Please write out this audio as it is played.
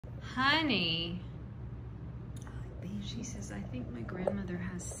Honey. She says, I think my grandmother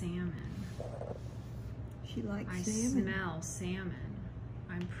has salmon. She likes I salmon. smell salmon.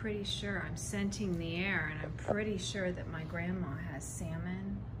 I'm pretty sure. I'm scenting the air, and I'm pretty sure that my grandma has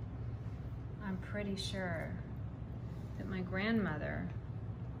salmon. I'm pretty sure that my grandmother,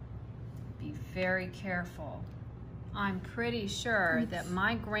 be very careful. I'm pretty sure that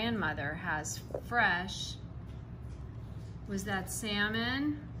my grandmother has fresh, was that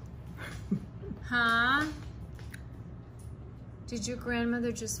salmon? Huh? Did your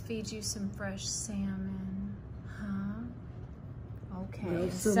grandmother just feed you some fresh salmon? Huh? Okay. Well,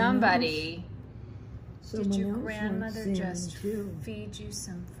 Somebody. Did your else grandmother likes just salmon, too. feed you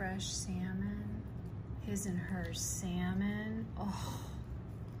some fresh salmon? His and her salmon? Oh.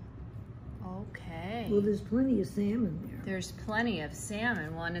 Okay. Well, there's plenty of salmon there. There's plenty of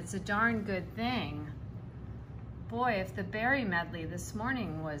salmon. Well, and it's a darn good thing. Boy, if the berry medley this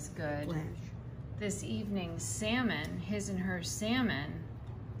morning was good. Flash. This evening's salmon, his and her salmon,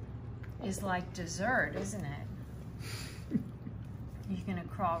 is like dessert, isn't it? You're gonna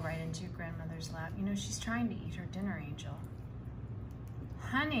crawl right into your grandmother's lap. You know, she's trying to eat her dinner, Angel.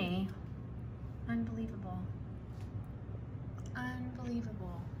 Honey, unbelievable.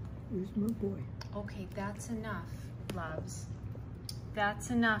 Unbelievable. Where's my boy? Okay, that's enough, loves. That's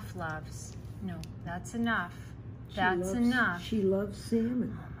enough, loves. No, that's enough. That's enough. She loves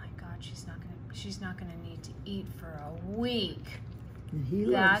salmon. Oh my God, she's not gonna need to eat for a week. And he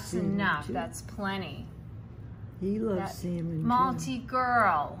loves That's salmon enough. too. That's plenty. He loves salmon Malti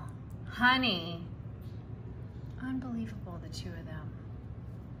girl, honey. Unbelievable, the two of them.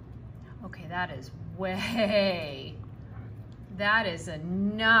 Okay, that is way. That is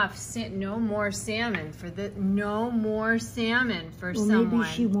enough. No more salmon for the. No more salmon for someone.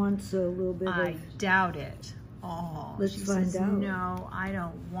 Maybe she wants a little bit I of. doubt it. Oh, Let's she find says, out. No, I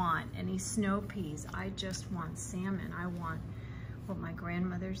don't want any snow peas. I just want salmon. I want what my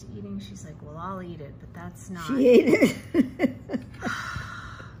grandmother's eating. She's like, well, I'll eat it, but that's not. She ate it.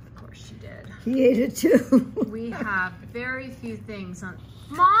 Of course she did. He ate it too. We have very few things on.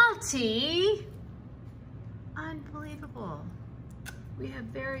 Malti! Unbelievable. We have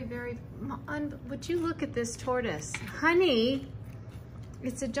very, very, would you look at this tortoise? Honey,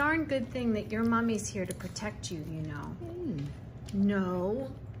 it's a darn good thing that your mommy's here to protect you, you know. Hey.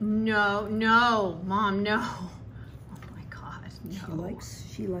 No, no, no, Mom, no. Oh my God, no.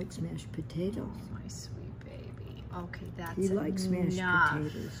 She likes mashed potatoes. Oh, my sweet baby. Okay, that's He likes mashed enough.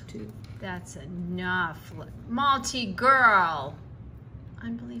 potatoes too. That's enough. Malti girl.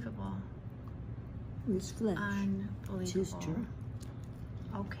 Unbelievable. It's flesh. Unbelievable. It's his turn.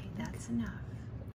 Okay, that's enough.